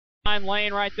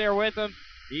Lane right there with him.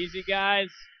 Easy, guys.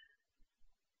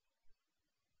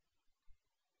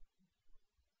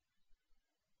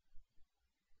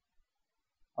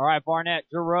 All right, Barnett,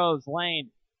 Jerose, Lane,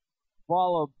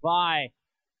 followed by,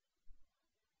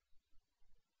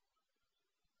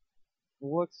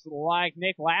 looks like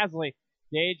Nick Lasley,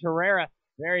 Gage Herrera,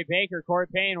 Barry Baker, Corey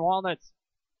Payne, Walnuts,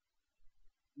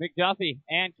 McDuffie,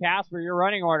 and Casper, your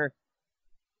running order.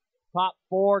 Top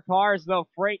 4 cars, though,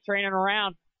 freight training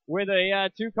around with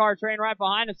a 2-car train right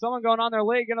behind them. Someone going on their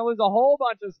lead, going to lose a whole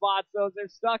bunch of spots, so they're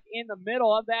stuck in the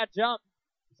middle of that jump.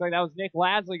 Looks like that was Nick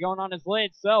Lasley going on his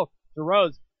lead. So,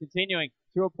 DeRose continuing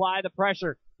to apply the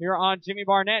pressure here on Jimmy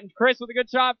Barnett. And Chris with a good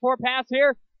shot for pass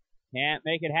here. Can't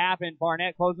make it happen.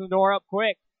 Barnett closing the door up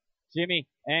quick. Jimmy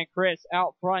and Chris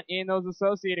out front in those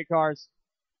associated cars.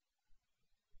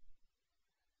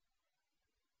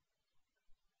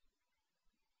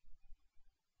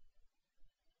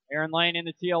 Aaron Lane in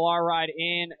the TLR ride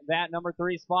in that number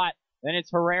 3 spot. Then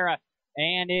it's Herrera,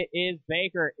 and it is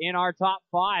Baker in our top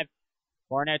 5.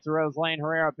 Barnett, DeRose, Lane,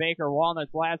 Herrera, Baker,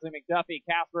 Walnuts, Lasley, McDuffie,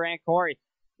 Casper, and Corey.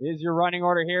 Is your running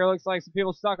order here. Looks like some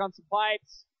people stuck on some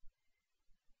pipes,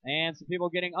 and some people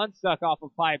getting unstuck off of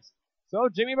pipes. So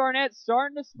Jimmy Barnett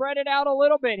starting to spread it out a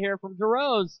little bit here from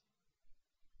DeRose.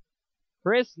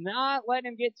 Chris not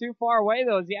letting him get too far away,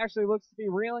 though, as he actually looks to be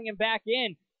reeling him back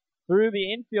in through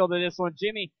the infield of this one.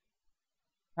 Jimmy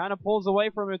kind of pulls away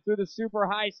from him through the super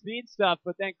high speed stuff,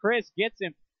 but then Chris gets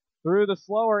him through the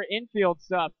slower infield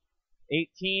stuff.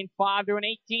 18.5 to an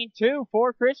 18.2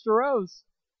 for Chris DeRose.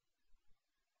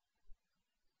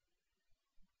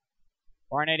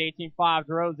 Barnett 18.5,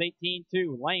 DeRose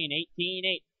 18.2, Lane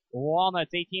 18.8,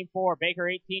 Walnuts 18.4, Baker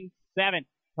 18.7,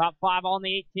 top 5 on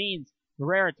the 18s.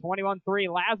 Herrera 21.3,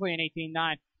 Lasley an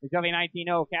 18.9, McDuffie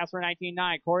 19.0, Casper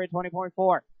 19.9, Corey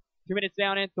 20.4. 2 minutes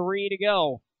down and 3 to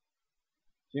go.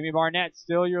 Jimmy Barnett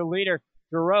still your leader.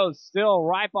 DeRose still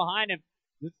right behind him.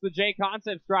 This is the J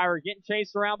Concepts driver getting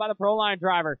chased around by the Proline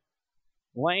driver.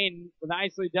 Lane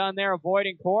nicely done there,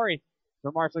 avoiding Corey.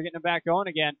 So Marshall getting him back going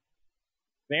again.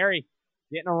 Barry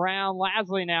getting around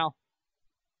Lasley now.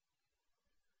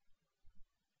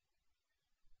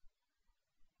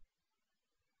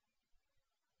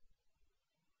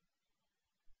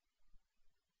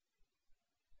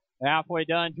 Halfway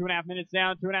done, 2.5 minutes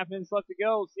down, 2.5 minutes left to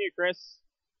go. See you, Chris.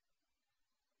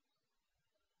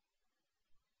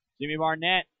 Jimmy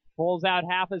Barnett pulls out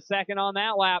half a second on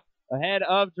that lap ahead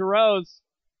of DeRose.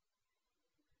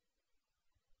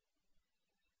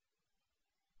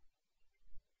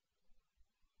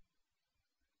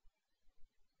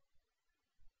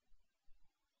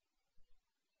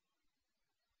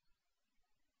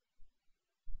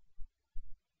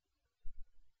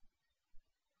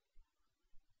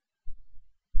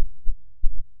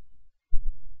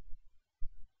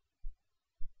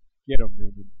 Get him,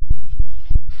 Newman.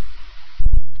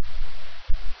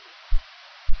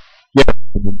 Get him,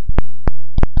 Newman.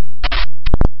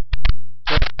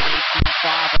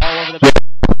 18.5 all over the place.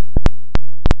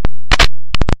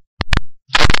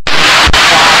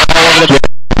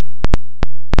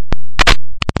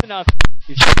 Enough.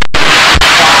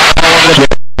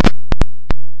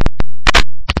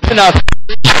 Enough.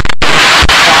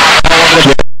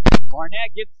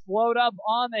 Barnett gets slowed up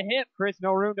on the hip. Chris,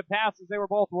 no room to pass as they were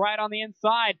both right on the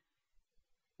inside.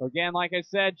 Again, like I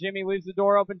said, Jimmy leaves the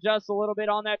door open just a little bit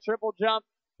on that triple jump,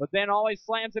 but then always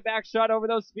slams it back shut over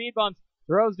those speed bumps.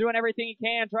 DeRose doing everything he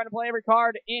can, trying to play every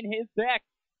card in his deck.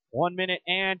 1 minute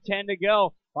and 10 to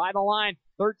go. By the line,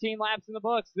 13 laps in the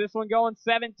books. This one going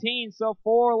 17, so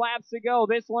 4 laps to go.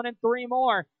 This one and 3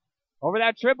 more. Over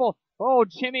that triple. Oh,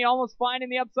 Jimmy almost finding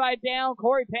the upside down.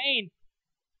 Corey Payne.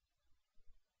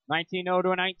 19.0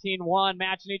 to a 19.1,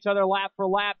 matching each other lap for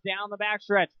lap down the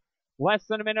backstretch. Less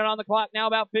than a minute on the clock now,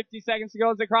 about 50 seconds to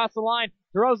go as they cross the line.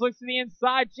 DeRose looks to the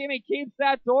inside. Jimmy keeps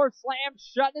that door slammed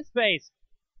shut in his face.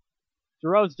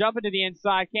 DeRose jumping to the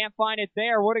inside, can't find it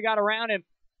there. Would have got around him,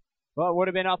 but would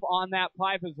have been up on that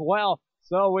pipe as well.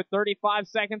 So with 35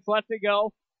 seconds left to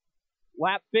go,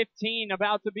 lap 15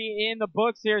 about to be in the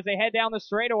books here as they head down the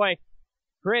straightaway.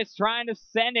 Chris trying to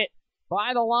send it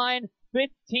by the line.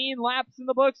 15 laps in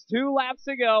the books, 2 laps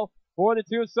to go for the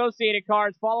 2 associated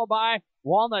cars, followed by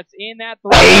Walnuts in that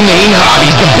 3.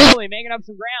 Really making up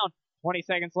some ground. 20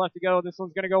 seconds left to go. This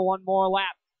one's going to go one more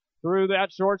lap through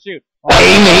that short chute.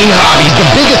 Main Hobbies, the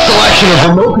biggest selection of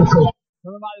remote control.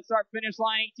 Coming by the start finish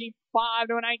line, 18.5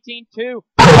 to a 19.2.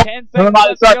 10 seconds Coming by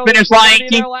the start finish line,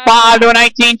 18.5 to a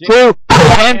 19.2.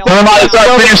 Everybody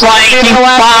start finish line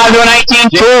 5 to a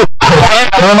 19-2.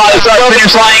 Everybody start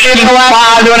finish line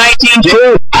 5 to a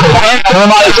 19-2.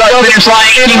 Everybody start finish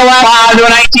line 5 to a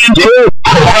 19-2.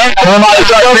 Everybody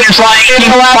start finish line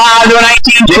 5 to a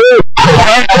 19-2.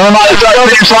 Everybody start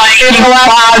finish line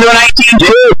 5 to a 19-2.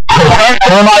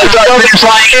 Everybody start finish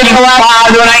line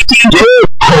 5 to a 19-2.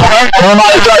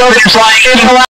 Everybody start finish line